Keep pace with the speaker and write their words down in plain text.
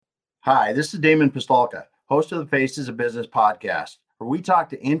Hi, this is Damon Pistolka, host of the Faces of Business podcast, where we talk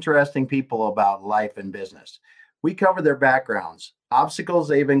to interesting people about life and business. We cover their backgrounds, obstacles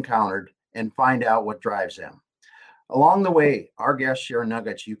they've encountered, and find out what drives them. Along the way, our guests share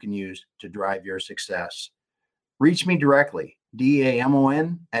nuggets you can use to drive your success. Reach me directly,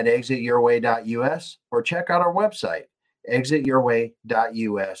 DAMON at exityourway.us, or check out our website,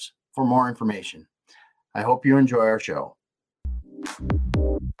 exityourway.us, for more information. I hope you enjoy our show.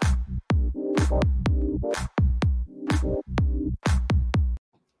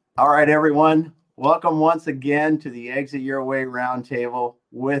 All right, everyone. Welcome once again to the Exit Your Way Roundtable.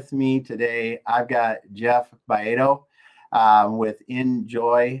 With me today, I've got Jeff Baietto with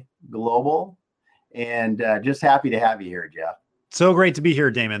Enjoy Global, and just happy to have you here, Jeff. So great to be here,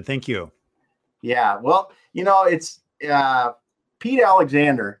 Damon. Thank you. Yeah, well, it's Pete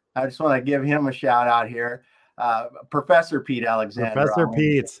Alexander. I just want to give him a shout out here. Professor Pete Alexander. Professor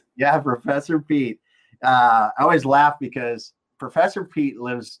Pete. Yeah, Professor Pete. I always laugh because Professor Pete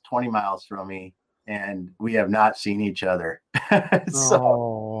lives 20 miles from me, and we have not seen each other.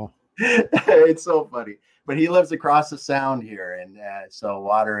 So it's so funny. But he lives across the sound here, and so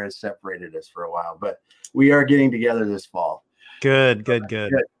water has separated us for a while. But we are getting together this fall. Good.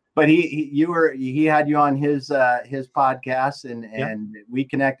 But he had you on his podcast, and we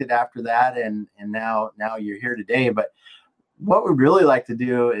connected after that, and now you're here today. But what we'd really like to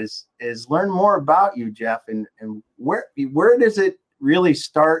do is learn more about you, Jeff, and where does it really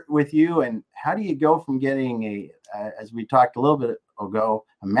start with you, and how do you go from getting as we talked a little bit ago,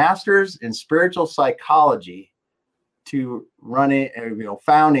 a master's in spiritual psychology to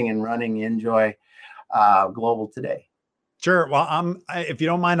founding and running Enjoy Global today? Sure. Well, if you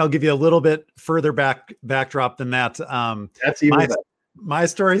don't mind, I'll give you a little bit further backdrop than that. That's even better. My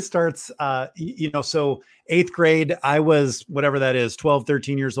story starts, so 8th grade, I was, whatever that is, 12,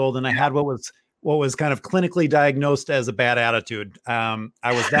 13 years old. And I had what was kind of clinically diagnosed as a bad attitude. I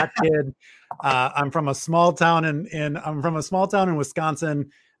was that kid. I'm from a small town in Wisconsin,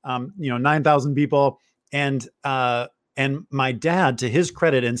 9,000 people. And my dad, to his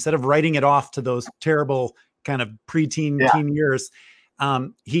credit, instead of writing it off to those terrible kind of teen years,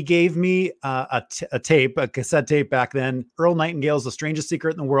 he gave me a cassette tape back then, Earl Nightingale's The Strangest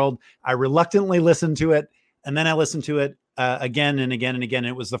Secret in the World. I reluctantly listened to it, and then I listened to it again and again and again.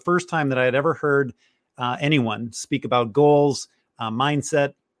 It was the first time that I had ever heard anyone speak about goals,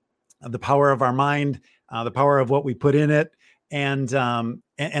 mindset, the power of our mind, the power of what we put in it. And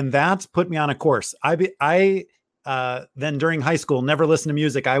that put me on a course. I then during high school, never listened to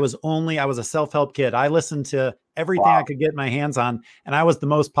music. I was a self-help kid. I listened to everything I could get my hands on. And I was the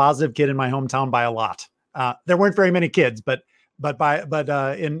most positive kid in my hometown by a lot. There weren't very many kids, but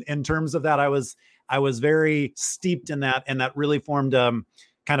in terms of that, I was very steeped in that. And that really formed kind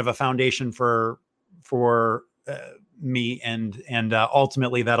of a foundation for me. And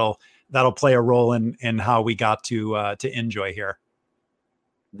ultimately that'll play a role in how we got to Enjoy here.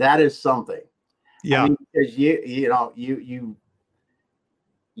 That is something. Yeah. I mean, because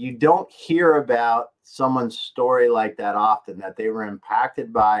you don't hear about someone's story like that often, that they were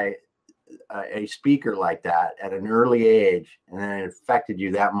impacted by a speaker like that at an early age, and then it affected you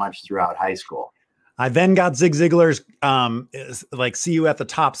that much throughout high school. I then got Zig Ziglar's See You at the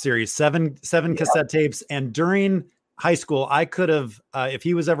Top series, seven cassette tapes. And during high school, I could have, if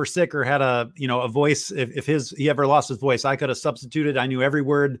he was ever sick or had a voice, if he ever lost his voice, I could have substituted. I knew every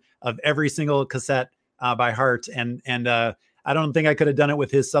word of every single cassette by heart. And I don't think I could have done it with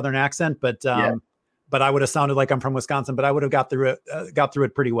his Southern accent, but I would have sounded like I'm from Wisconsin, but I would have got through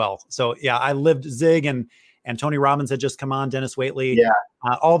it pretty well. So yeah, I lived Zig, and Tony Robbins had just come on, Dennis Waitley. Yeah.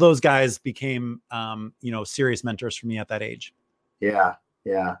 All those guys became, serious mentors for me at that age. Yeah.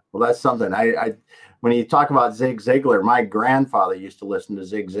 Yeah. Well, that's something. I when you talk about Zig Ziglar, my grandfather used to listen to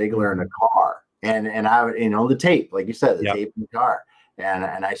Zig Ziglar in a car, and I would, the tape, like you said, tape in the car.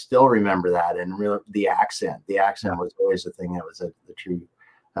 And I still remember that. And really the accent was always the thing that was the true,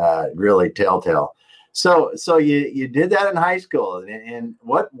 really telltale. So you did that in high school, and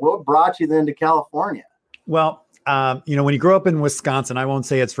what brought you then to California? Well, when you grow up in Wisconsin, I won't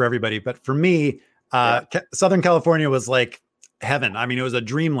say it's for everybody, but for me, Southern California was like heaven. I mean, it was a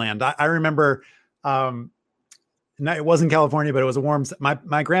dreamland. I remember, it wasn't California, but it was a warm.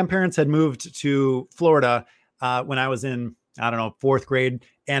 My grandparents had moved to Florida when I was in, 4th grade,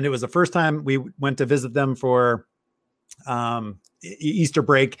 and it was the first time we went to visit them for Easter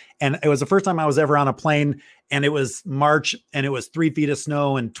break, and it was the first time I was ever on a plane. And it was March, and it was 3 feet of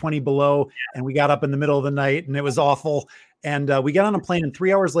snow and 20 below, and we got up in the middle of the night, and it was awful. And we get on a plane, and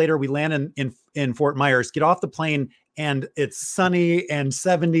 3 hours later, we land in Fort Myers, get off the plane, and it's sunny and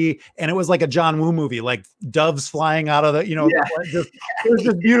 70. And it was like a John Woo movie, like doves flying out of the, it was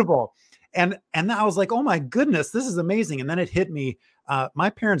just beautiful. And then I was like, oh my goodness, this is amazing. And then it hit me. My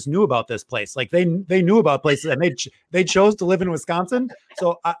parents knew about this place. Like they knew about places, and they chose to live in Wisconsin.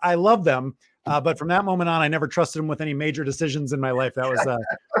 So I love them. But from that moment on, I never trusted them with any major decisions in my life. That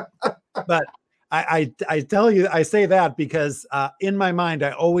was, but I tell you, I say that because in my mind,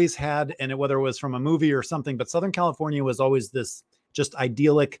 I always had, and whether it was from a movie or something, but Southern California was always this just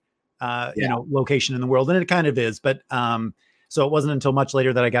idyllic, location in the world. And it kind of is. But so it wasn't until much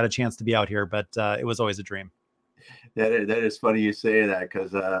later that I got a chance to be out here, but it was always a dream. That is funny you say that,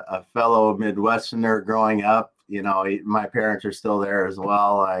 because a fellow Midwesterner growing up, my parents are still there as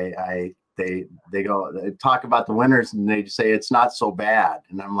well. They talk about the winters and they say it's not so bad.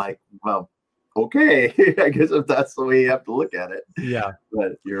 And I'm like, well, okay, I guess if that's the way you have to look at it. Yeah.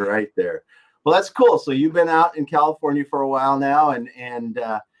 But you're right there. Well, that's cool. So you've been out in California for a while now. And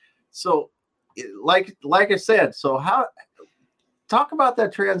so like I said, so talk about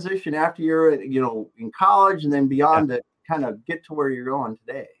that transition after you're, in college and then beyond to kind of get to where you're going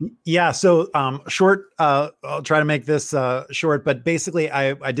today. Yeah. So short, I'll try to make this short, but basically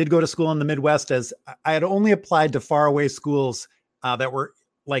I did go to school in the Midwest, as I had only applied to faraway schools that were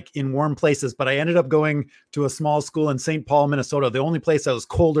like in warm places, but I ended up going to a small school in St. Paul, Minnesota, the only place that was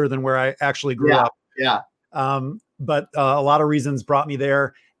colder than where I actually grew up. Yeah. But a lot of reasons brought me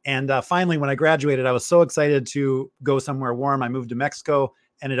there. And finally, when I graduated, I was so excited to go somewhere warm. I moved to Mexico,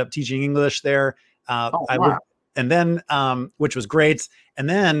 ended up teaching English there. And then, which was great. And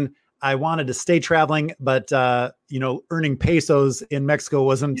then I wanted to stay traveling, but, earning pesos in Mexico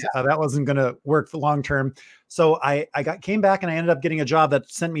that wasn't going to work for long term. So I came back, and I ended up getting a job that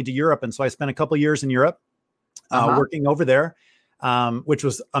sent me to Europe. And so I spent a couple of years in Europe working over there, which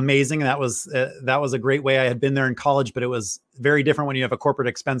was amazing. That was a great way. I had been there in college, but it was very different when you have a corporate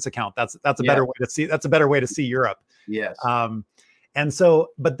expense account. That's a better way to see. That's a better way to see Europe. Yes. And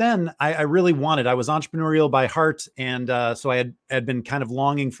so, but then I really I was entrepreneurial by heart. And so I had been kind of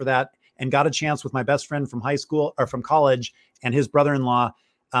longing for that, and got a chance with my best friend from high school or from college and his brother-in-law.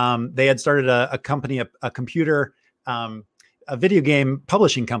 They had started a company, a video game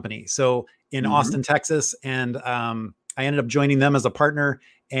publishing company. So in Austin, Texas. And I ended up joining them as a partner.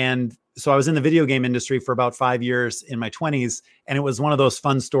 And so I was in the video game industry for about 5 years in my 20s. And it was one of those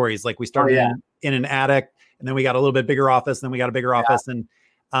fun stories. Like we started in an attic, and then we got a little bit bigger office, and then we got a bigger office. And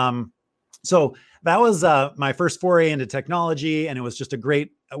so that was my first foray into technology, and it was just a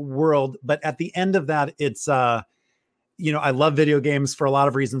great world. But at the end of that, it's, I love video games for a lot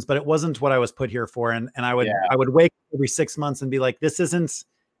of reasons, but it wasn't what I was put here for. And I would wake up every 6 months and be like, this isn't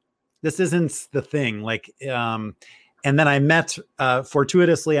the thing. Like, and then I met,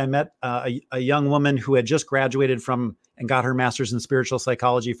 fortuitously, a young woman who had just graduated from and got her master's in spiritual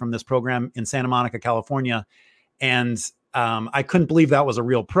psychology from this program in Santa Monica, California. And I couldn't believe that was a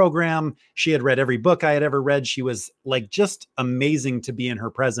real program. She had read every book I had ever read. She was like just amazing to be in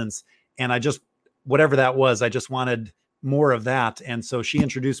her presence. And whatever that was, I just wanted more of that. And so she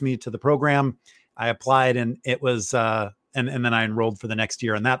introduced me to the program. I applied, and it was, and then I enrolled for the next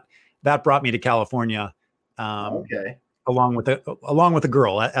year. And that brought me to California. Along with a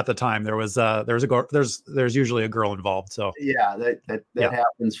girl at the time. There's usually a girl involved. So that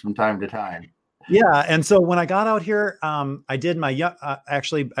happens from time to time. Yeah. And so when I got out here, I did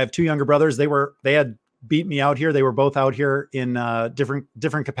actually I have two younger brothers. They had beat me out here. They were both out here in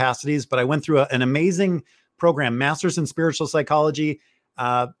different capacities, but I went through an amazing program, master's in spiritual psychology.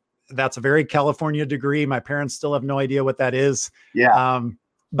 That's a very California degree. My parents still have no idea what that is. Yeah.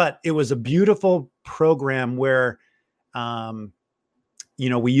 But it was a beautiful program where,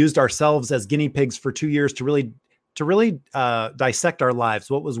 we used ourselves as guinea pigs for 2 years to really dissect our lives,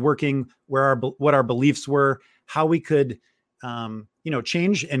 what was working, what our beliefs were, how we could,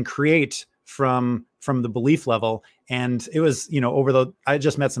 change and create from the belief level. And it was, I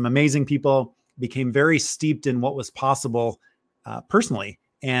just met some amazing people, became very steeped in what was possible personally,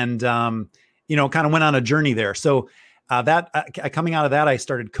 and, kind of went on a journey there. So coming out of that, I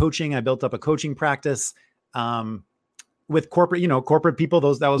started coaching. I built up a coaching practice with corporate people.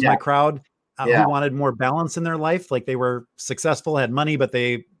 That was my crowd who wanted more balance in their life. Like they were successful, had money, but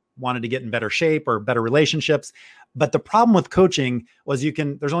they wanted to get in better shape or better relationships. But the problem with coaching was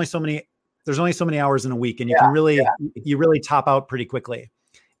there's only so many hours in a week, and you really top out pretty quickly.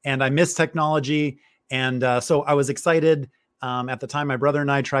 And I miss technology. And so I was excited. At the time, my brother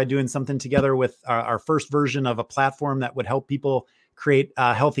and I tried doing something together with our first version of a platform that would help people create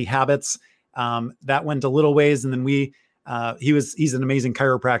healthy habits. That went a little ways. And then we he's an amazing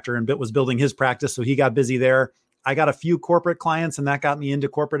chiropractor and was building his practice. So he got busy there. I got a few corporate clients, and that got me into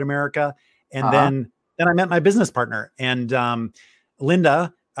corporate America. And then I met my business partner, and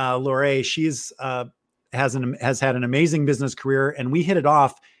Linda Lore. She's has had an amazing business career, and we hit it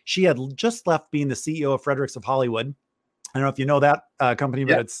off. She had just left being the CEO of Fredericks of Hollywood. I don't know if you know that company,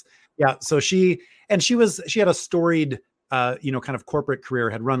 but so she had a storied, kind of corporate career,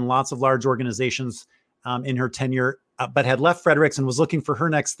 had run lots of large organizations in her tenure, but had left Fredericks and was looking for her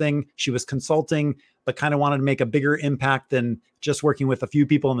next thing. She was consulting, but kind of wanted to make a bigger impact than just working with a few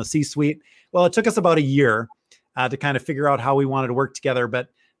people in the C-suite. Well, it took us about a year to kind of figure out how we wanted to work together, but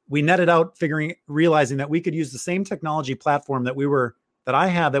we netted out realizing that we could use the same technology platform that we were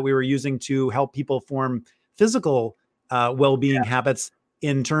using to help people form physical well-being habits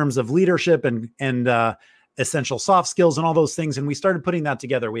in terms of leadership and essential soft skills and all those things. And we started putting that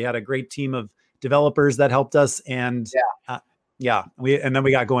together. We had a great team of developers that helped us, and then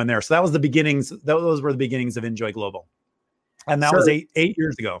we got going there. So that was the beginnings. Those were the beginnings of Enjoy Global. And that was eight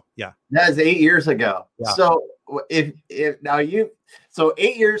years ago. Yeah. That was 8 years ago. Yeah. So if 8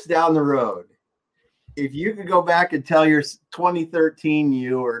 years down the road, if you could go back and tell your 2013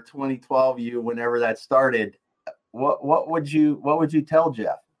 you or 2012 you, whenever that started, what would you tell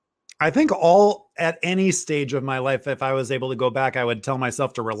Jeff? I think at any stage of my life, if I was able to go back, I would tell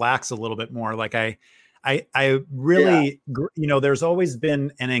myself to relax a little bit more. Like I really, there's always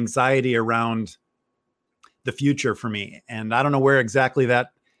been an anxiety around the future for me. And I don't know where exactly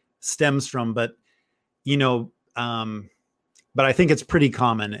that stems from, but, but I think it's pretty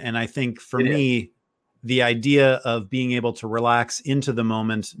common. And I think for me, the idea of being able to relax into the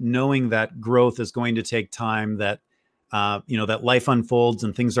moment, knowing that growth is going to take time, that, that life unfolds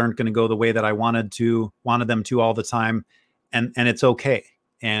and things aren't going to go the way that I wanted them to all the time. And it's okay.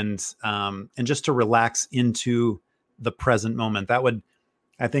 And just to relax into the present moment,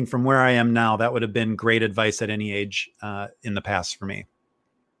 I think from where I am now, that would have been great advice at any age in the past for me.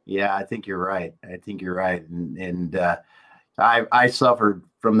 Yeah, I think you're right. And I suffered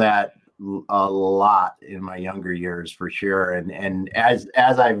from that a lot in my younger years, for sure. And as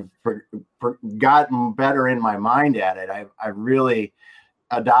I've gotten better in my mind at it, I've really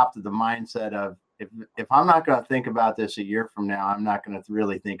adopted the mindset of, if I'm not going to think about this a year from now, I'm not going to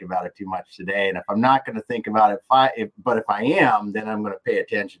really think about it too much today. And if I'm not going to think about it, if I am, then I'm going to pay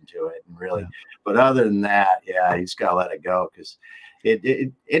attention to it and really. Yeah. But other than that, you just got to let it go, because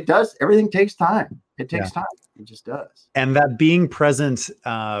it does. Everything takes time. It takes time. It just does. And that being present,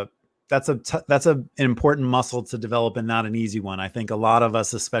 that's an important muscle to develop, and not an easy one. I think a lot of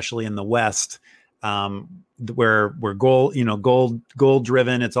us, especially in the West, where we're goal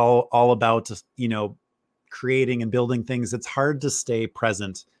driven, it's all about, creating and building things. It's hard to stay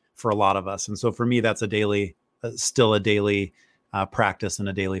present for a lot of us. And so for me, that's still a daily practice and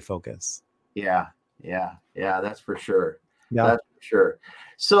a daily focus. Yeah. That's for sure. Yeah. That's for sure.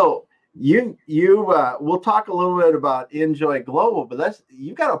 So we'll talk a little bit about Enjoy Global, but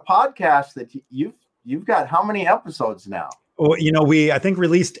you've got a podcast that you've got how many episodes now? Well, I think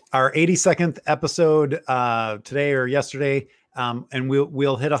released our 82nd episode today or yesterday, and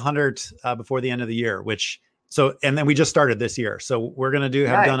we'll hit 100 before the end of the year. And then we just started this year, so we're gonna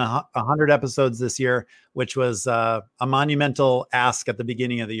have done 100 episodes this year, which was a monumental ask at the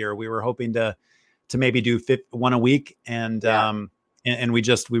beginning of the year. We were hoping to maybe do one a week, and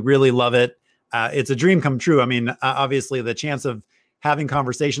we really love it. It's a dream come true. I mean, obviously, the chance of having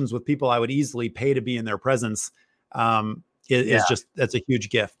conversations with people I would easily pay to be in their presence that's a huge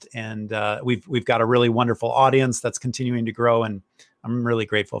gift. And we've got a really wonderful audience that's continuing to grow, and I'm really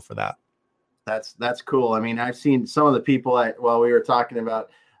grateful for that. That's cool. I mean, I've seen some of the people we were talking about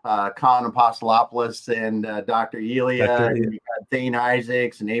Con Apostolopoulos and Dr. Elia, and you got Thane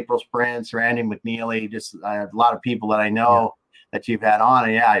Isaacs and April Sprintz, Randy McNeely, just a lot of people that I know that you've had on,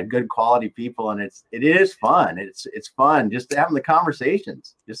 and good quality people. And it is fun. It's fun just having the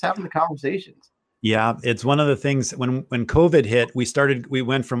conversations, Yeah. It's one of the things when COVID hit, we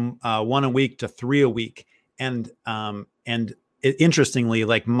went from 1 a week to 3 a week. And interestingly,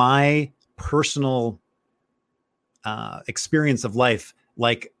 like my personal experience of life,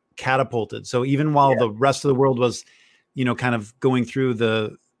 like catapulted. So even while the rest of the world was, kind of going through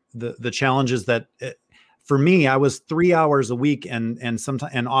the challenges that for me, I was 3 hours a week and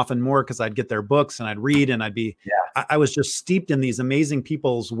sometimes, and often more, because I'd get their books and I'd read, and I was just steeped in these amazing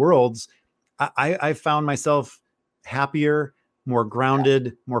people's worlds. I found myself happier, more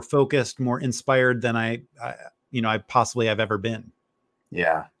grounded, more focused, more inspired than I possibly have ever been.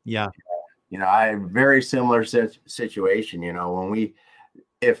 Yeah. I very similar situation.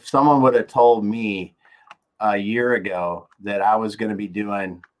 If someone would have told me a year ago that I was going to be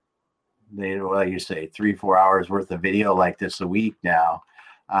doing, you say 3-4 hours worth of video like this a week now,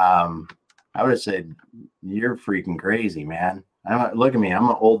 I would have said, you're freaking crazy, man. Look at me. I'm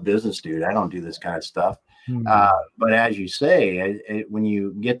an old business dude. I don't do this kind of stuff. But as you say, when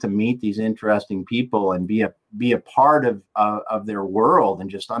you get to meet these interesting people and be a part of their world and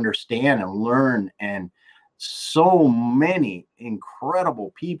just understand and learn, and so many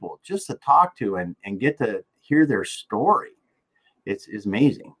incredible people just to talk to and get to hear their story, it's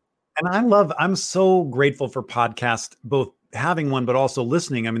amazing. And I'm so grateful for podcasts, both having one, but also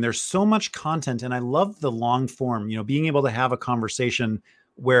listening. I mean, there's so much content, and I love the long form, being able to have a conversation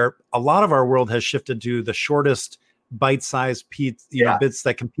where a lot of our world has shifted to the shortest bite-sized bits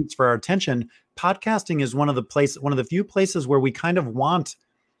that competes for our attention. Podcasting is one of the few places where we kind of want,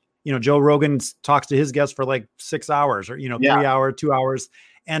 Joe Rogan talks to his guests for like 6 hours or, 3 hours, 2 hours.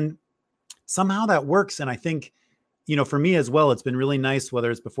 And somehow that works. And I think, for me as well, it's been really nice, whether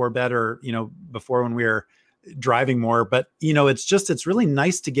it's before bed or, before when we were driving more, but it's really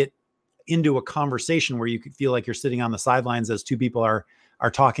nice to get into a conversation where you could feel like you're sitting on the sidelines as two people are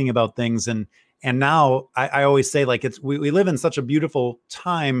talking about things. And now I always say, like, we live in such a beautiful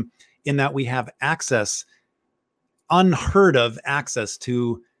time in that we have unheard of access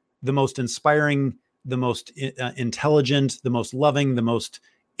to the most inspiring, the most intelligent, the most loving, the most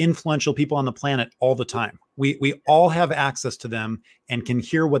influential people on the planet all the time. We all have access to them and can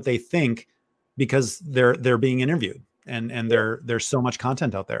hear what they think because they're being interviewed, and there's so much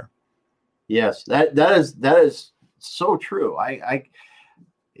content out there. Yes, that is so true. I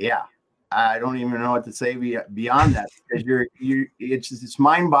don't even know what to say beyond that, because it's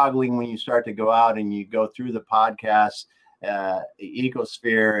mind-boggling when you start to go out and you go through the podcast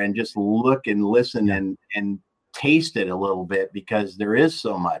ecosphere and just look and listen and taste it a little bit, because there is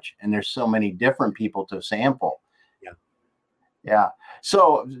so much and there's so many different people to sample. Yeah.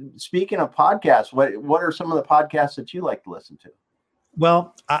 So speaking of podcasts, what are some of the podcasts that you like to listen to?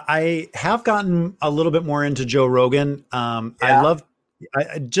 Well, I have gotten a little bit more into Joe Rogan.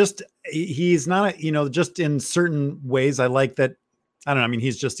 He's not, just in certain ways, I like that. I don't know. I mean,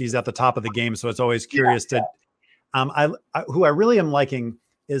 he's at the top of the game. So it's always curious who I really am liking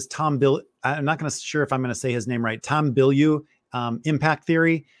is Tom Bill. I'm not sure if I'm going to say his name right. Tom Bilyeu, Impact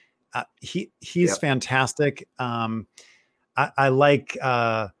Theory. He's fantastic. I like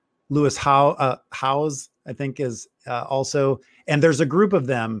Lewis Howes, I think, is also, and there's a group of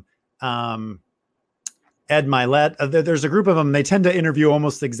them, Ed Milet. There's a group of them. They tend to interview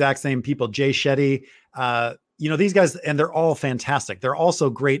almost the exact same people. Jay Shetty, these guys, and they're all fantastic. They're also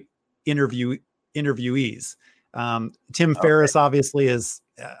great interviewees. Tim Ferriss obviously is.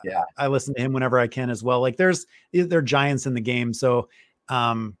 I listen to him whenever I can as well. Like they're giants in the game. So,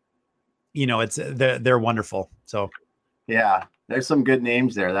 they're wonderful. So. Yeah, there's some good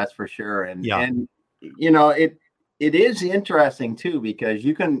names there, that's for sure. And it is interesting too, because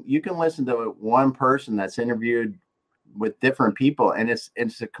you can listen to one person that's interviewed with different people, and it's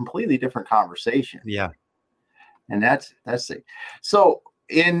a completely different conversation. Yeah. And that's it. So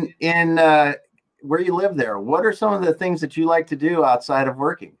in where you live there, what are some of the things that you like to do outside of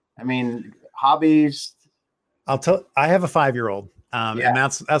working? I mean, hobbies. I have a 5-year-old. And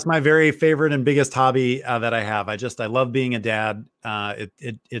that's my very favorite and biggest hobby that I have. I love being a dad.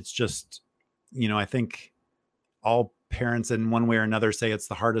 It's just, I think all parents in one way or another say it's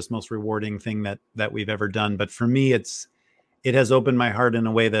the hardest, most rewarding thing that we've ever done. But for me, it has opened my heart in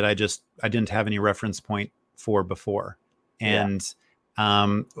a way that I didn't have any reference point for before. And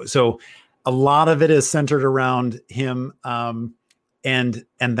so a lot of it is centered around him. And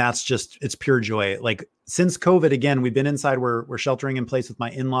that's just, it's pure joy. Like, since COVID, again, we've been inside. We're sheltering in place with my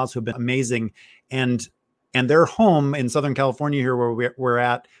in-laws, who've been amazing, and they're home in Southern California here where we're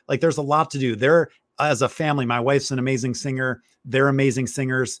at. Like, there's a lot to do. They're, as a family, my wife's an amazing singer. They're amazing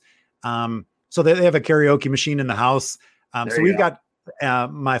singers. So they have a karaoke machine in the house. So we've got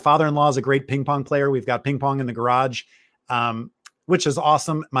my father-in-law is a great ping pong player. We've got ping pong in the garage, which is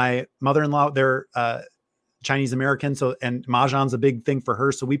awesome. My mother-in-law, they're Chinese American, and Mahjong's a big thing for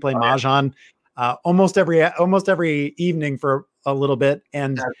her. So we play Mahjong. Almost every evening for a little bit.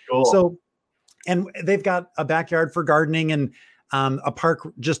 And that's cool. So, and they've got a backyard for gardening, and a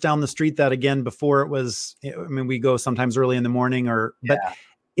park just down the street that, again, before it was, we go sometimes early in the morning but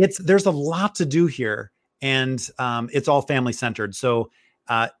there's a lot to do here, and it's all family centered. So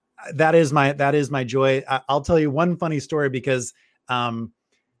that is my joy. I'll tell you one funny story, because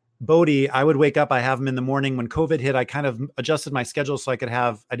Bodie, I would wake up, I have him in the morning. When COVID hit, I kind of adjusted my schedule so I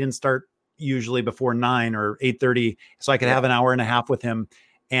didn't start usually before 9 or 8:30, so I could have an hour and a half with him.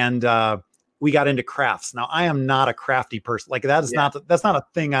 And we got into crafts. Now I am not a crafty person. Like that's not a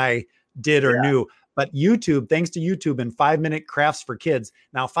thing I did or knew, but YouTube, thanks to YouTube and 5-minute crafts for kids.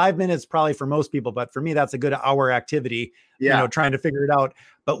 Now 5 minutes probably for most people, but for me, that's a good hour activity, trying to figure it out.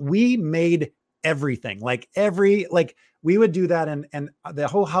 But we made everything, like we would do that. And the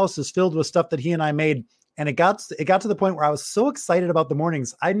whole house is filled with stuff that he and I made. And it got to the point where I was so excited about the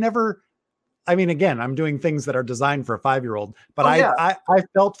mornings. Again, I'm doing things that are designed for a 5-year-old, but I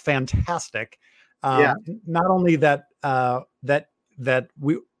felt fantastic. Not only that that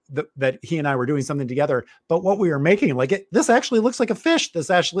he and I were doing something together, but what we were making, this actually looks like a fish. This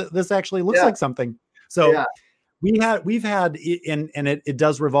actually looks like something. So we've had, and it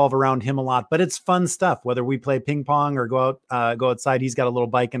does revolve around him a lot, but it's fun stuff, whether we play ping pong or go outside. He's got a little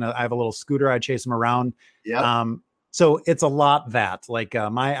bike and I have a little scooter. I chase him around. So it's a lot that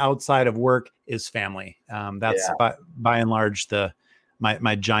my outside of work is family. That's by and large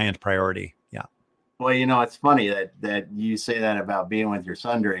my giant priority. Yeah. Well, it's funny that you say that about being with your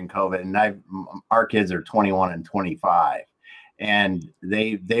son during COVID, and our kids are 21 and 25, and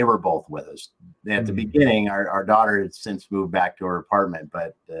they were both with us at the beginning. Our daughter has since moved back to her apartment,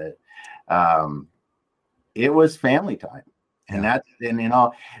 but it was family time. And that's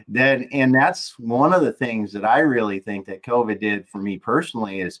one of the things that I really think that COVID did for me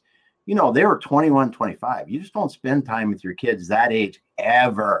personally is, they were 21, 25. You just don't spend time with your kids that age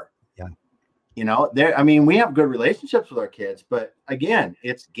ever. Yeah. We have good relationships with our kids, but again,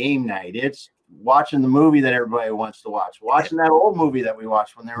 it's game night. It's watching the movie that everybody wants to watching that old movie that we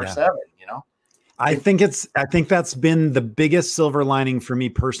watched when they were 7, I think that's been the biggest silver lining for me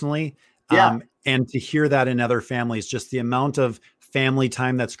personally. And to hear that in other families, just the amount of family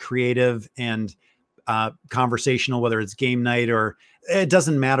time that's creative and conversational, whether it's game night or it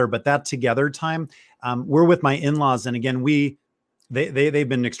doesn't matter, but that together time. We're with my in-laws, and again, they've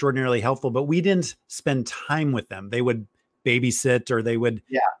been extraordinarily helpful, but we didn't spend time with them. They would babysit or they would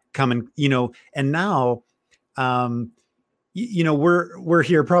come and and now we're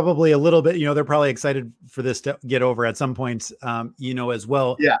here probably a little bit, they're probably excited for this to get over at some point, as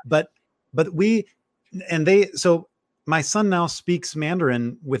well. Yeah. But so my son now speaks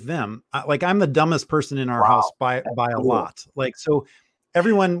Mandarin with them. I'm the dumbest person in our house by a lot. So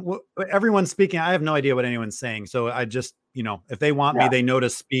everyone's speaking. I have no idea what anyone's saying. So I just, if they want me, they know to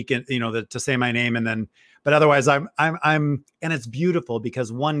speak and, to say my name. And then, but otherwise I'm, and it's beautiful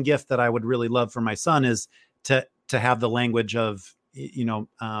because one gift that I would really love for my son is to have the language of,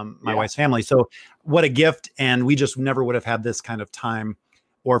 my wife's family. So what a gift. And we just never would have had this kind of time,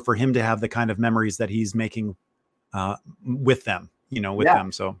 or for him to have the kind of memories that he's making with them,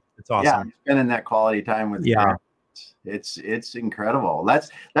 them. So it's awesome. Yeah, spending that quality time with it's incredible.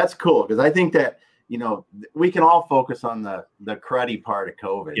 That's cool because I think that we can all focus on the cruddy part of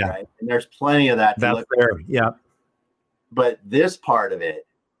COVID, right? And there's plenty of that. That's fair. Yeah. But this part of it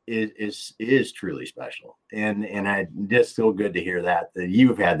is truly special, and I just feel good to hear that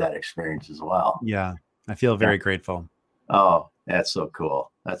you've had that experience as well. Yeah, I feel very grateful. Oh, that's so cool.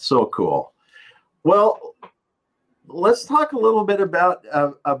 That's so cool. Well, let's talk a little bit about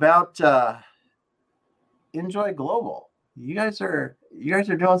Enjoy Global. You guys are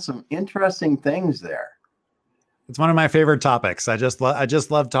doing some interesting things there. It's one of my favorite topics. I just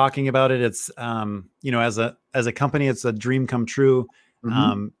love talking about it. It's as a company, it's a dream come true.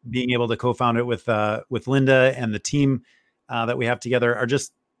 Being able to co-found it with Linda and the team that we have together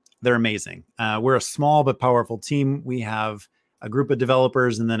they're amazing. We're a small but powerful team. We have a group of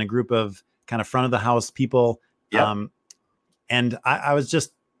developers and then a group of kind of front of the house people. And I was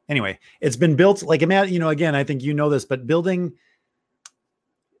just, anyway, it's been built again, I think this, but building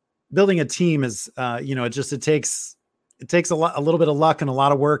a team is, it takes a little bit of luck and a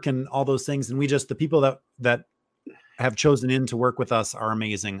lot of work and all those things. And the people that have chosen in to work with us are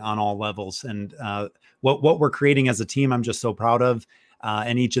amazing on all levels. And what we're creating as a team, I'm just so proud of.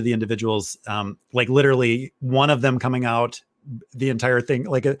 And each of the individuals, literally one of them coming out, the entire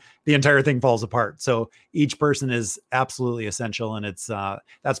thing falls apart. So each person is absolutely essential, and it's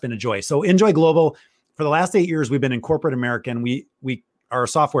that's been a joy. So Enjoy Global, for the last 8 years, we've been in corporate America, and we are a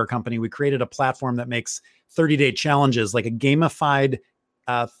software company. We created a platform that makes 30-day challenges, like a gamified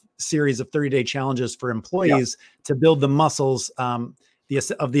series of 30-day challenges for employees to build the muscles of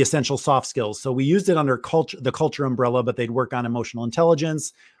the essential soft skills. So we used it under the culture umbrella, but they'd work on emotional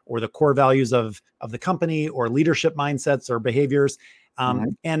intelligence or the core values of the company or leadership mindsets or behaviors.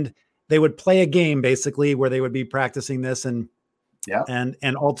 And they would play a game basically where they would be practicing this and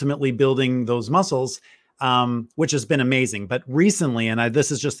ultimately building those muscles, which has been amazing. But recently, and this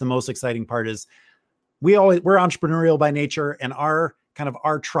is just the most exciting part, is we're entrepreneurial by nature, and our kind of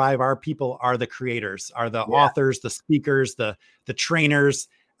our tribe, our people are the creators, are the authors, the speakers, the trainers,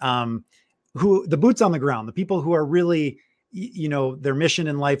 who the boots on the ground, the people who are really, their mission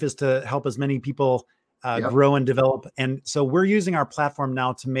in life is to help as many people grow and develop. And so we're using our platform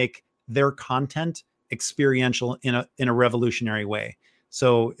now to make their content experiential in a revolutionary way.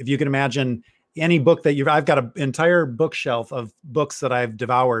 So if you can imagine any book that I've got an entire bookshelf of books that I've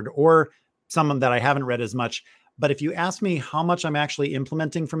devoured, or some that I haven't read as much. But if you ask me how much I'm actually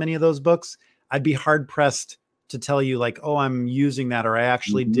implementing from any of those books, I'd be hard pressed to tell you like, oh, I'm using that, or I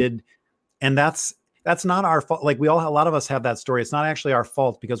actually did. And that's not our fault. Like a lot of us have that story. It's not actually our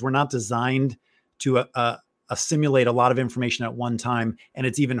fault, because we're not designed to assimilate a lot of information at one time. And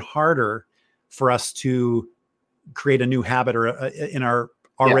it's even harder for us to create a new habit or in our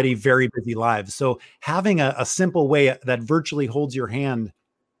already very busy lives. So having a simple way that virtually holds your hand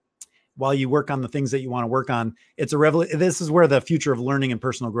while you work on the things that you want to work on, this is where the future of learning and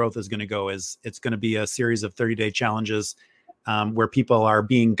personal growth is going to go. It's going to be a series of 30-day challenges where people are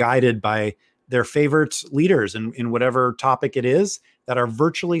being guided by their favorite leaders in whatever topic it is, that are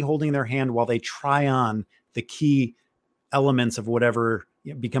virtually holding their hand while they try on the key elements of whatever,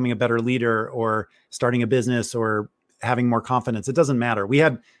 becoming a better leader or starting a business or having more confidence. It doesn't matter. We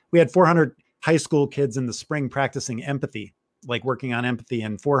had 400 high school kids in the spring practicing empathy, like working on empathy,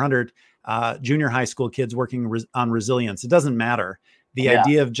 and 400 junior high school kids working on resilience. It doesn't matter. The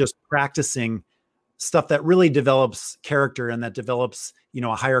idea of just practicing stuff that really develops character and that develops,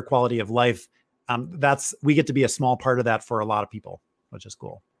 a higher quality of life. We get to be a small part of that for a lot of people, which is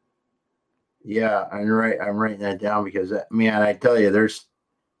cool. Yeah, I'm writing that down because, man, I tell you,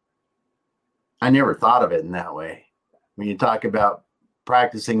 I never thought of it in that way. When you talk about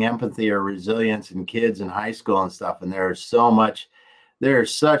practicing empathy or resilience in kids in high school and stuff, and there's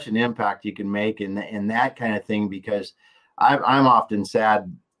such an impact you can make in that kind of thing, because I'm often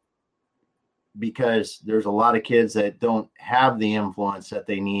sad because there's a lot of kids that don't have the influence that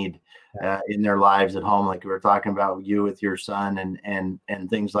they need in their lives at home, like we were talking about you with your son and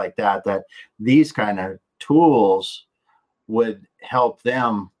things like that these kind of tools would help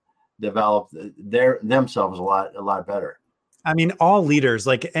them develop themselves a lot better. I mean, all leaders,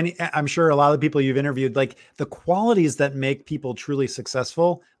 I'm sure a lot of the people you've interviewed, like the qualities that make people truly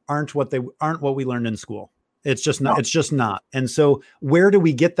successful aren't what we learned in school. It's just not. No. It's just not. And so where do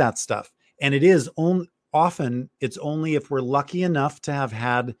we get that stuff? And it is often it's only if we're lucky enough to have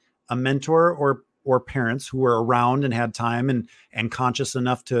had a mentor or parents who were around and had time and conscious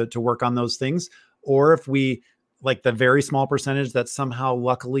enough to work on those things, or if we, like the very small percentage that somehow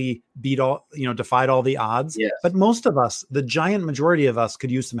luckily defied all the odds. Yes. But most of us, the giant majority of us,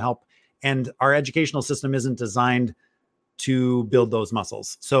 could use some help. And our educational system isn't designed to build those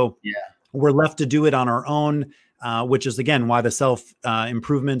muscles. So we're left to do it on our own, which is, again, why the self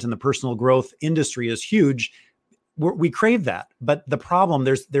improvement and the personal growth industry is huge. We crave that. But the problem,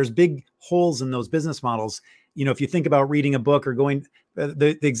 there's big holes in those business models. If you think about reading a book or going,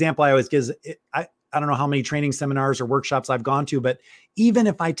 the example I always give is, I don't know how many training seminars or workshops I've gone to, but even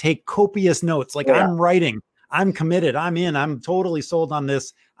if I take copious notes, I'm writing, I'm committed, I'm totally sold on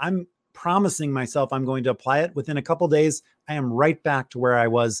this, I'm promising myself I'm going to apply it, within a couple of days, I am right back to where I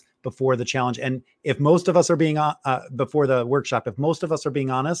was before the challenge. And if most of us are being before the workshop, if most of us are being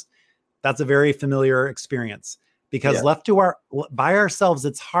honest, that's a very familiar experience, because left by ourselves,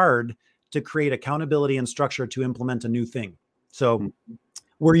 it's hard to create accountability and structure to implement a new thing. So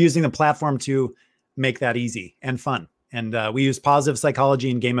we're using the platform to make that easy and fun. And we use positive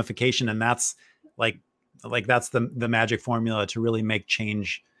psychology and gamification. And that's that's the magic formula to really make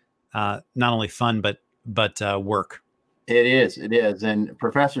change, not only fun, but work. It is. And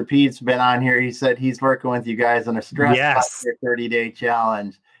Professor Pete's been on here. He said he's working with you guys on a stress 30-day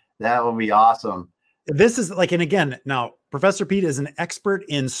challenge. That will be awesome. This is and again, now Professor Pete is an expert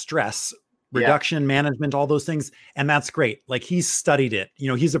in stress reduction, management, all those things. And that's great. He's studied it,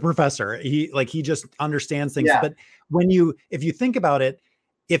 he's a professor. He just understands things. But if you think about it,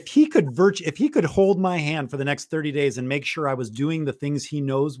 if he could hold my hand for the next 30 days and make sure I was doing the things he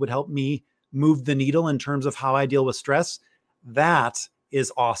knows would help me move the needle in terms of how I deal with stress, that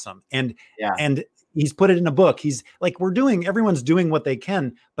is awesome. And he's put it in a book. He's everyone's doing what they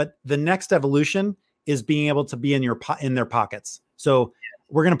can, but the next evolution is being able to be in their pockets. So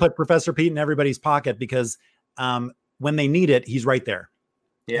we're going to put Professor Pete in everybody's pocket, because when they need it, he's right there.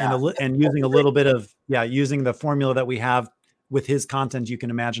 Yeah. And using a little bit of, using the formula that we have with his content, you can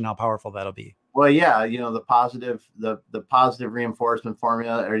imagine how powerful that'll be. Well, the positive reinforcement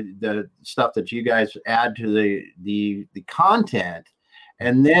formula, or the stuff that you guys add to the content,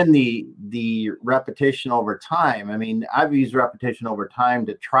 And then the repetition over time. I mean, I've used repetition over time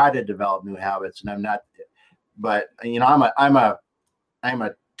to try to develop new habits, and I'm not, but you know, I'm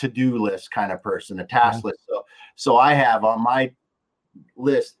a to-do list kind of person, a task list. So I have on my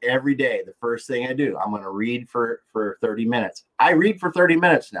list every day, the first thing I do, I'm going to read for 30 minutes. I read for 30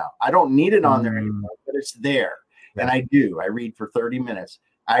 minutes now. I don't need it on there anymore, but it's there. And I read for 30 minutes.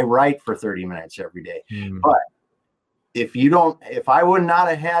 I write for 30 minutes every day. But if I would not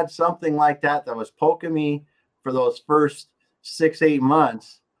have had something like that was poking me for those first 6-8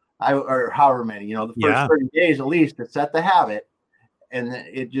 months, or however many, you know, the first 30 days at least, to set the habit, and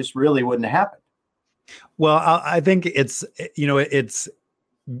it just really wouldn't have happened. Well, I think it's, you know, it's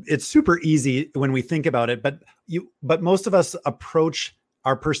super easy when we think about it, but most of us approach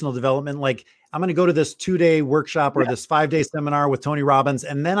our personal development like, I'm going to go to this 2-day workshop or this 5-day seminar with Tony Robbins,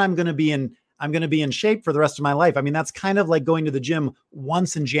 and then I'm going to be in shape for the rest of my life. I mean, that's kind of like going to the gym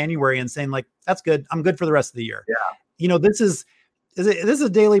once in January and saying like, that's good, I'm good for the rest of the year. Yeah. You know, this is a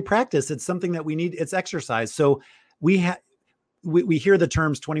daily practice. It's something that we need. It's exercise. So we hear the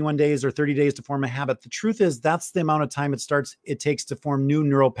terms 21 days or 30 days to form a habit. The truth is that's the amount of time it takes to form new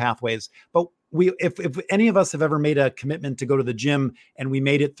neural pathways. But if any of us have ever made a commitment to go to the gym and we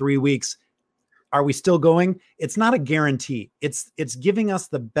made it 3 weeks, are we still going? It's not a guarantee. It's giving us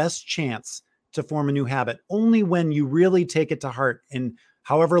the best chance to form a new habit only when you really take it to heart, and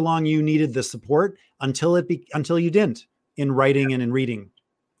however long you needed the support until you didn't, in writing and in reading.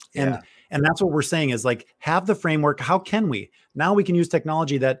 And that's what we're saying is like, have the framework. How can we? Now we can use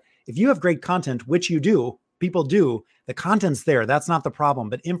technology that if you have great content, which you do, people do, the content's there. That's not the problem.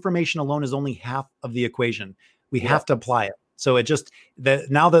 But information alone is only half of the equation. We have to apply it. So it just,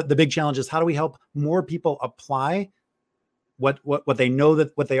 now the big challenge is, how do we help more people apply what they know,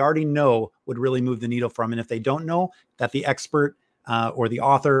 that what they already know would really move the needle from. And if they don't know, that the expert or the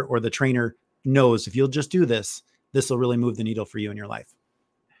author or the trainer knows, if you'll just do this, this will really move the needle for you in your life.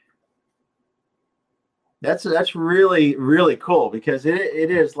 That's really, really cool, because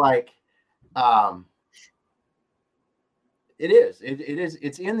it is like, it's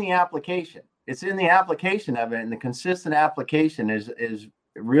in the application. It's in the application of it. And the consistent application is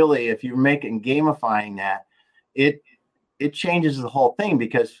really, if you're gamifying that, it changes the whole thing,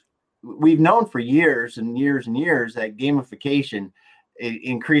 because we've known for years and years and years that gamification, it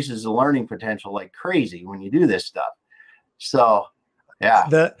increases the learning potential like crazy when you do this stuff. So, yeah.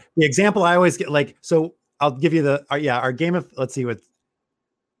 The example I always get, like, so I'll give you our game of, let's see what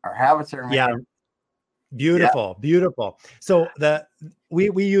our habits are. Beautiful. So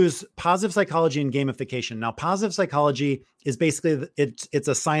we use positive psychology and gamification. Now, positive psychology is basically, it's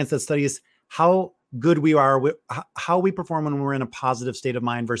a science that studies how good we are, how we perform when we're in a positive state of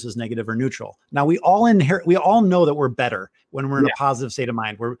mind versus negative or neutral. Now, we all know that we're better when we're in a positive state of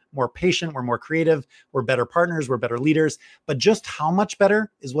mind. We're more patient, we're more creative, we're better partners, we're better leaders. But just how much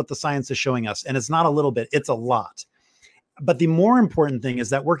better is what the science is showing us. And it's not a little bit, it's a lot. But the more important thing is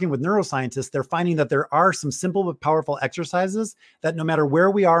that working with neuroscientists, they're finding that there are some simple but powerful exercises that no matter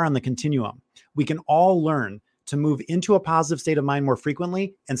where we are on the continuum, we can all learn to move into a positive state of mind more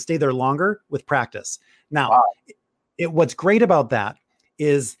frequently and stay there longer with practice. Now, what's great about that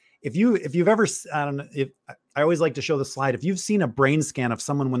is if you've ever, I always like to show the slide. If you've seen a brain scan of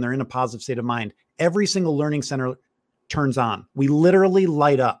someone when they're in a positive state of mind, every single learning center turns on. We literally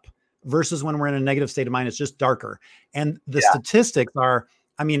light up. Versus when we're in a negative state of mind, it's just darker. And the statistics are,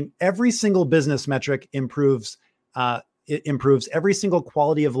 I mean, every single business metric improves. It improves. Every single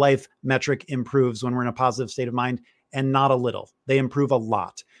quality of life metric improves when we're in a positive state of mind, and not a little. They improve a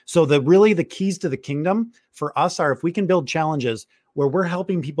lot. So the keys to the kingdom for us are, if we can build challenges where we're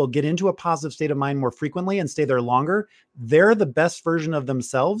helping people get into a positive state of mind more frequently and stay there longer, they're the best version of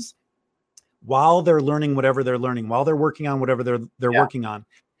themselves while they're learning whatever they're learning, while they're working on whatever they're working on.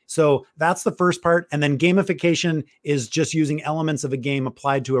 So that's the first part. And then gamification is just using elements of a game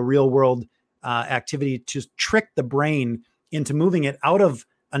applied to a real world activity to trick the brain into moving it out of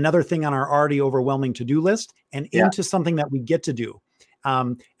another thing on our already overwhelming to-do list and into something that we get to do.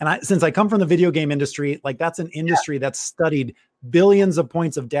 Since I come from the video game industry, like that's an industry that's studied billions of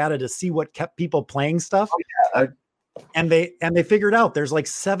points of data to see what kept people playing stuff. And they figured out there's like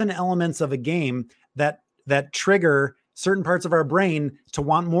 7 elements of a game that trigger certain parts of our brain to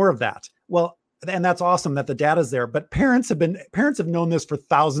want more of that. Well, and that's awesome that the data is there, but parents have known this for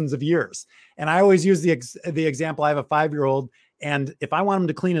thousands of years. And I always use the example. I have a 5-year-old, and if I want him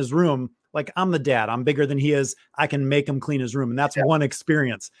to clean his room, like I'm the dad, I'm bigger than he is, I can make him clean his room. And that's one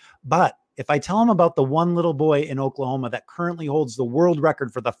experience. But if I tell them about the one little boy in Oklahoma that currently holds the world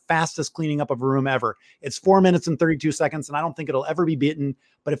record for the fastest cleaning up of a room ever, it's 4 minutes and 32 seconds. And I don't think it'll ever be beaten.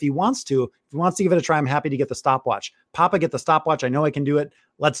 But if he wants to give it a try, I'm happy to get the stopwatch. Papa, get the stopwatch. I know I can do it.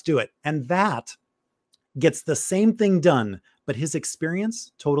 Let's do it. And that gets the same thing done, but his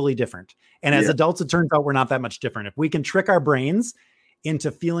experience totally different. And as adults, it turns out we're not that much different. If we can trick our brains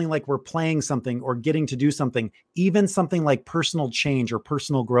into feeling like we're playing something or getting to do something, even something like personal change or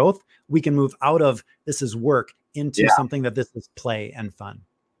personal growth, we can move out of this is work into something that this is play and fun.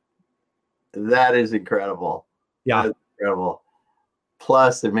 That is incredible. Yeah. That's incredible.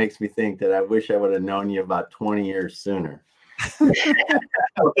 Plus, it makes me think that I wish I would have known you about 20 years sooner. I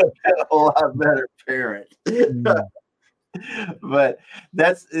would have been a lot better parent. But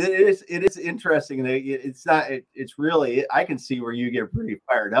it is interesting. It's really, I can see where you get pretty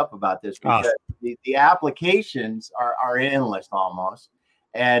fired up about this, because the applications are endless almost.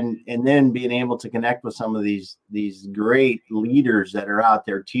 And then being able to connect with some of these great leaders that are out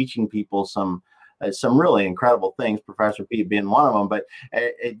there teaching people some really incredible things, Professor Pete being one of them, but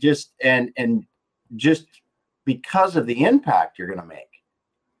it just because of the impact you're going to make.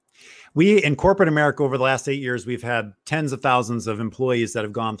 We in corporate America over the last 8 years, we've had tens of thousands of employees that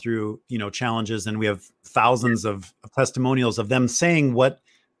have gone through, challenges, and we have thousands of testimonials of them saying what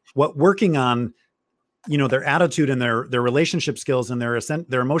working on, their attitude and their relationship skills and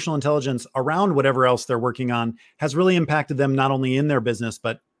their emotional intelligence around whatever else they're working on has really impacted them, not only in their business,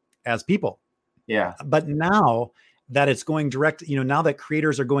 but as people. Yeah. But now that it's going direct, now that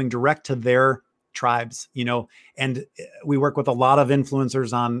creators are going direct to their tribes, and we work with a lot of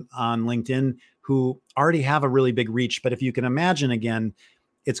influencers on LinkedIn who already have a really big reach. But if you can imagine, again,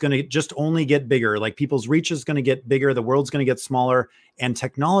 it's going to just only get bigger. Like, people's reach is going to get bigger. The world's going to get smaller, and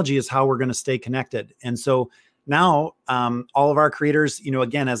technology is how we're going to stay connected. And so now all of our creators,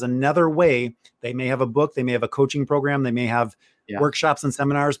 again, as another way, they may have a book, they may have a coaching program, they may have workshops and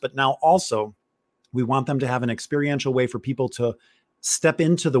seminars, but now also we want them to have an experiential way for people to step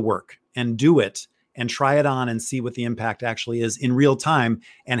into the work and do it and try it on and see what the impact actually is in real time,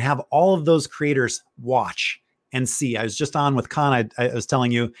 and have all of those creators watch and see. I was just on with Khan, I was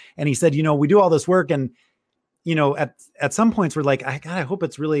telling you, and he said, we do all this work, and, at some points we're like, I hope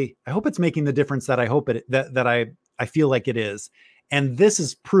it's making the difference that I hope that I feel like it is. And this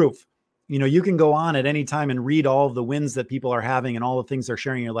is proof. You can go on at any time and read all of the wins that people are having and all the things they're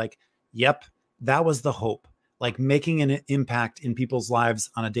sharing. You're like, yep, that was the hope. Like, making an impact in people's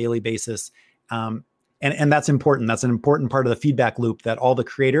lives on a daily basis. And that's important. That's an important part of the feedback loop, that all the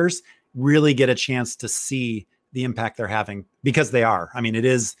creators really get a chance to see the impact they're having, because they are. I mean, it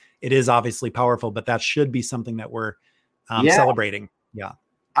is obviously powerful, but that should be something that we're celebrating. Yeah.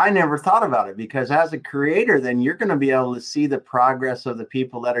 I never thought about it, because as a creator, then you're going to be able to see the progress of the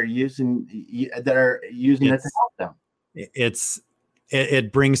people that are using it to help them.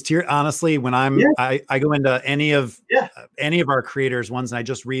 It brings tears. Honestly, when I go into any of our creators ones, and I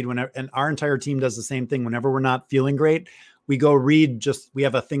just read and our entire team does the same thing. Whenever we're not feeling great, we go read. We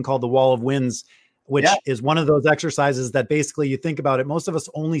have a thing called the Wall of Wins, which is one of those exercises that basically, you think about it, most of us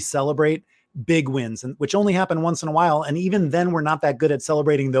only celebrate big wins, and which only happen once in a while. And even then, we're not that good at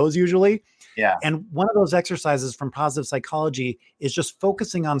celebrating those usually. Yeah. And one of those exercises from positive psychology is just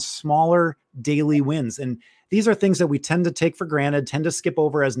focusing on smaller daily wins. And these are things that we tend to take for granted, tend to skip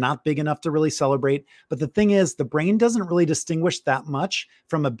over as not big enough to really celebrate. But the thing is, the brain doesn't really distinguish that much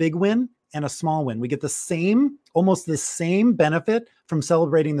from a big win and a small win. We get almost the same benefit from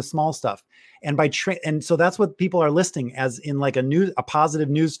celebrating the small stuff. And and so that's what people are listing as in like a positive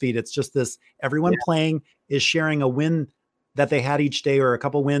news feed. It's just this, everyone playing is sharing a win that they had each day, or a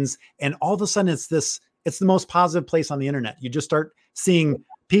couple wins. And all of a sudden it's the most positive place on the internet. You just start seeing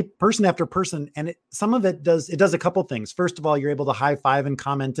person after person. And some of it does a couple things. First of all, you're able to high five and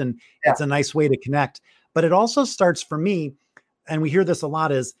comment, and it's a nice way to connect. But it also starts, for me, and we hear this a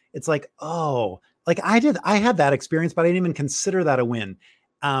lot, is it's like, oh, like I had that experience, but I didn't even consider that a win.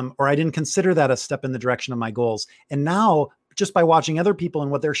 Or I didn't consider that a step in the direction of my goals. And now, just by watching other people and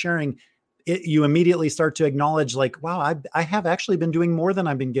what they're sharing, you immediately start to acknowledge, like, wow, I have actually been doing more than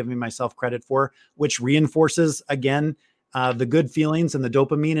I've been giving myself credit for, which reinforces, again, the good feelings and the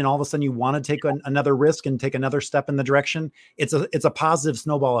dopamine. And all of a sudden you want to take another risk and take another step in the direction. It's a positive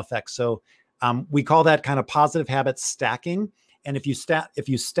snowball effect. So we call that kind of positive habit stacking. And if you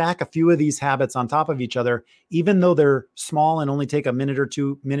stack a few of these habits on top of each other, even though they're small and only take a minute or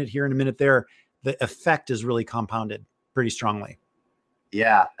two, minute here and a minute there, the effect is really compounded pretty strongly.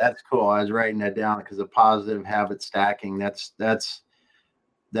 Yeah, that's cool. I was writing that down, because the positive habit stacking, that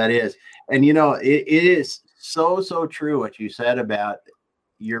is. And it is so true what you said about,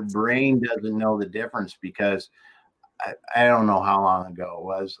 your brain doesn't know the difference, because I don't know how long ago it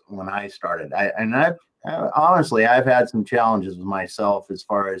was when I started. Honestly, I've had some challenges with myself as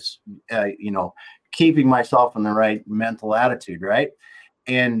far as, keeping myself in the right mental attitude. Right.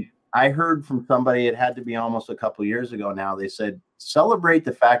 And I heard from somebody, it had to be almost a couple of years ago now. They said, celebrate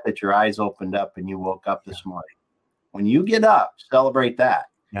the fact that your eyes opened up and you woke up this morning. When you get up, celebrate that.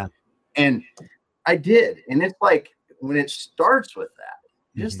 Yeah. And I did. And it's like, when it starts with that,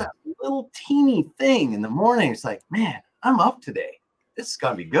 just that little teeny thing in the morning, it's like, man, I'm up today. This is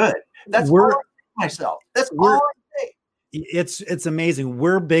going to be good. That's all I say to myself. That's all I say. It's amazing.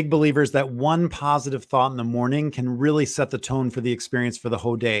 We're big believers that one positive thought in the morning can really set the tone for the experience for the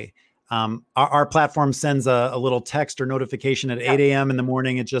whole day. Our platform sends a little text or notification at 8 a.m. in the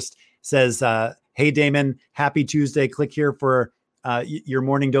morning. It just says, hey, Damon, happy Tuesday. Click here for your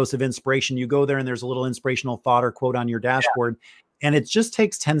morning dose of inspiration. You go there and there's a little inspirational thought or quote on your dashboard. And it just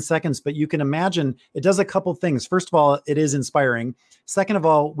takes 10 seconds, but you can imagine it does a couple things. First of all, it is inspiring. Second of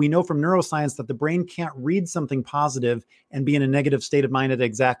all, we know from neuroscience that the brain can't read something positive and be in a negative state of mind at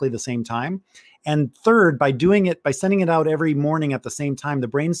exactly the same time. And third, by sending it out every morning at the same time, the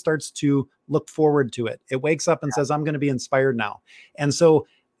brain starts to look forward to it. It wakes up and says, I'm going to be inspired now. And so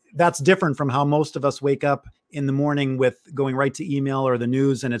that's different from how most of us wake up in the morning with going right to email or the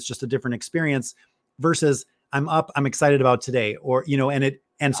news, and it's just a different experience versus I'm up, I'm excited about today, or,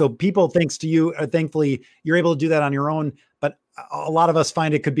 and so people, thanks to you, thankfully you're able to do that on your own. But a lot of us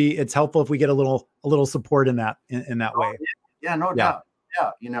find it's helpful if we get a little support in that way. Yeah, no doubt.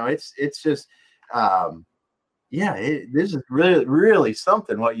 Yeah. It's just, this is really, really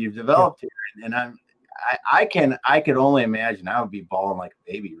something what you've developed here. And I could only imagine I would be bawling like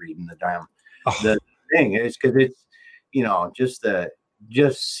a baby reading the thing. It's because it's,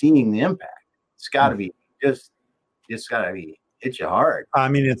 just seeing the impact. It's got to be it's got to be hit you hard. I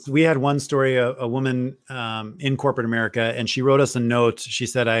mean, we had one story, a woman in corporate America, and she wrote us a note. She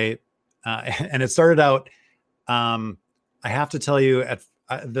said, and it started out, I have to tell you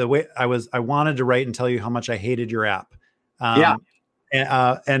the way I wanted to write and tell you how much I hated your app.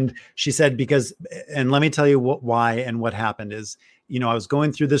 And she said, and let me tell you why and what happened is, I was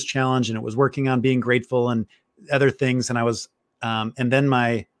going through this challenge and it was working on being grateful and other things. And I was, and then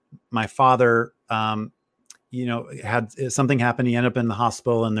my father, had something happen. He ended up in the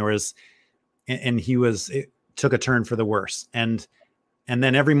hospital and it took a turn for the worse. And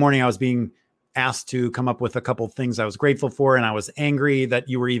then every morning I was being asked to come up with a couple of things I was grateful for. And I was angry that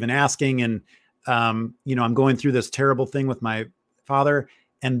you were even asking. And, I'm going through this terrible thing with my father.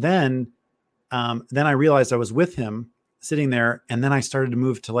 And then I realized I was with him sitting there. And then I started to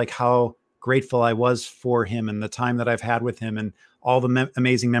move to like how grateful I was for him and the time that I've had with him and all the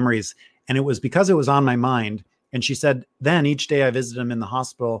amazing memories. And it was because it was on my mind. And she said, then each day I visited him in the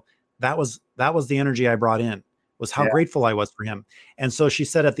hospital, that was the energy I brought in, was how grateful I was for him. And so she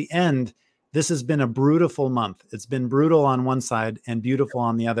said at the end, this has been a brutal month. It's been brutal on one side and beautiful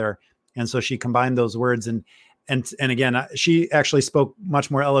on the other. And so she combined those words. And again, she actually spoke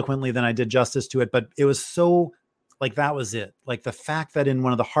much more eloquently than I did justice to it, but it was so like, that was it. Like the fact that in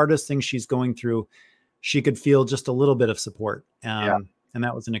one of the hardest things she's going through, she could feel just a little bit of support. And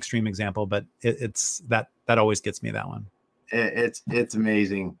that was an extreme example, but it's that always gets me, that one. It's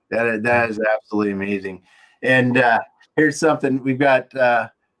amazing. That is absolutely amazing. And here's something we've got,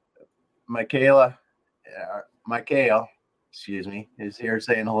 Michael, excuse me, is here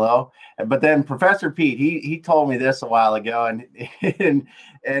saying hello. But then Professor Pete, he told me this a while ago, and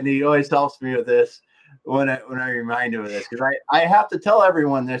he always helps me with this when I remind him of this, because I have to tell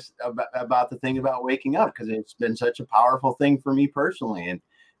everyone this about the thing about waking up, because it's been such a powerful thing for me personally. And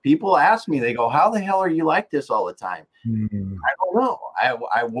people ask me, they go, how the hell are you like this all the time? Mm-hmm. I don't know.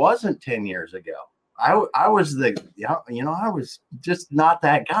 I wasn't 10 years ago. I was I was just not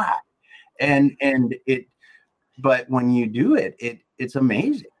that guy. But when you do it's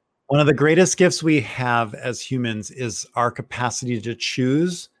amazing. One of the greatest gifts we have as humans is our capacity to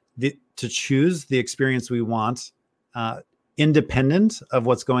choose the experience we want, independent of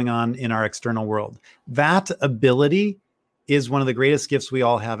what's going on in our external world. That ability is one of the greatest gifts we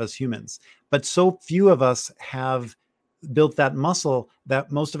all have as humans. But so few of us have built that muscle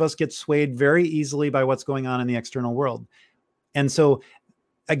that most of us get swayed very easily by what's going on in the external world. And so,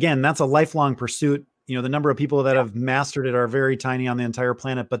 again, that's a lifelong pursuit. The number of people that have mastered it are very tiny on the entire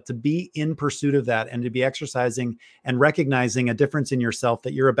planet, but to be in pursuit of that and to be exercising and recognizing a difference in yourself,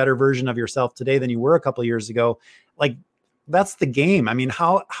 that you're a better version of yourself today than you were a couple of years ago, like that's the game. I mean,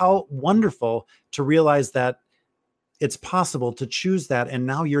 how wonderful to realize that it's possible to choose that. And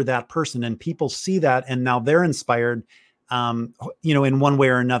now you're that person and people see that and now they're inspired. in one way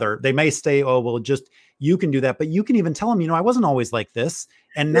or another. They may say, oh, well, just, you can do that, but you can even tell them, I wasn't always like this.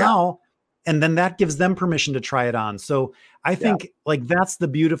 And now, and then that gives them permission to try it on. So I think like that's the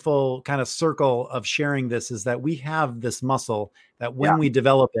beautiful kind of circle of sharing this, is that we have this muscle that when we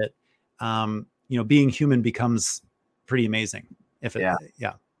develop it, being human becomes pretty amazing. It's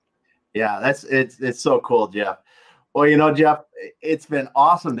so cool, Jeff. Well, Jeff, it's been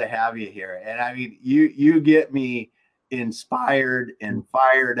awesome to have you here. And I mean, you get me inspired and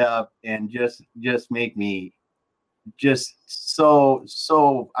fired up, and just make me just so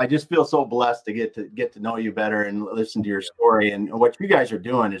I just feel so blessed to get to know you better and listen to your story. And what you guys are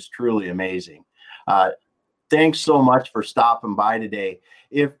doing is truly amazing. Thanks so much for stopping by today.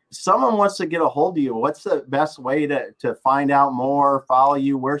 If someone wants to get a hold of you, what's the best way to find out more, follow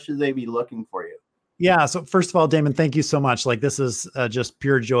you? Where should they be looking for you? Yeah. So first of all, Damon, thank you so much. Like, this is just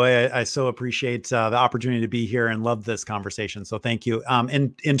pure joy. I so appreciate the opportunity to be here and love this conversation. So thank you.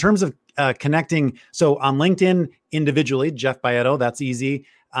 In terms of connecting, so on LinkedIn individually, Jeff Baietto, that's easy.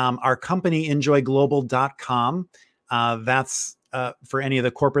 Our company, enjoyglobal.com. That's for any of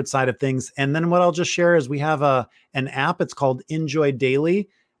the corporate side of things. And then what I'll just share is we have an app. It's called Enjoy Daily,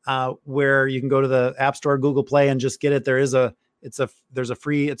 where you can go to the App Store, Google Play, and just get it. It's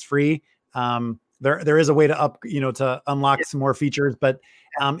free. There is a way to unlock some more features, but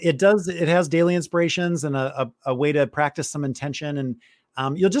it has daily inspirations and a way to practice some intention, and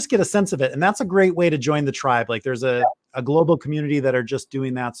you'll just get a sense of it. And that's a great way to join the tribe. Like, there's a global community that are just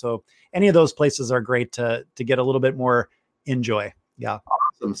doing that. So any of those places are great to get a little bit more enjoy. Yeah.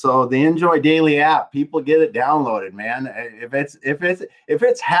 Awesome. So the Enjoy Daily app, people get it downloaded, man. If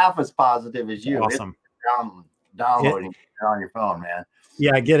it's half as positive as you, awesome. It's downloading it on your phone, man.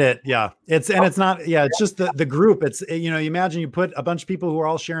 Yeah, I get it. Yeah. It's not, it's just the group. It's, you imagine you put a bunch of people who are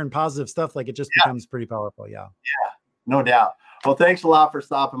all sharing positive stuff, like it just becomes pretty powerful. Yeah. Yeah, no doubt. Well, thanks a lot for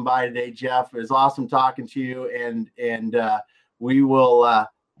stopping by today, Jeff. It was awesome talking to you, and we will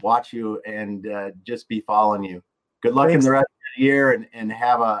watch you and just be following you. Good luck in the rest of the year, and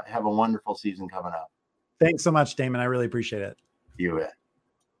have a wonderful season coming up. Thanks so much, Damon. I really appreciate it. You bet.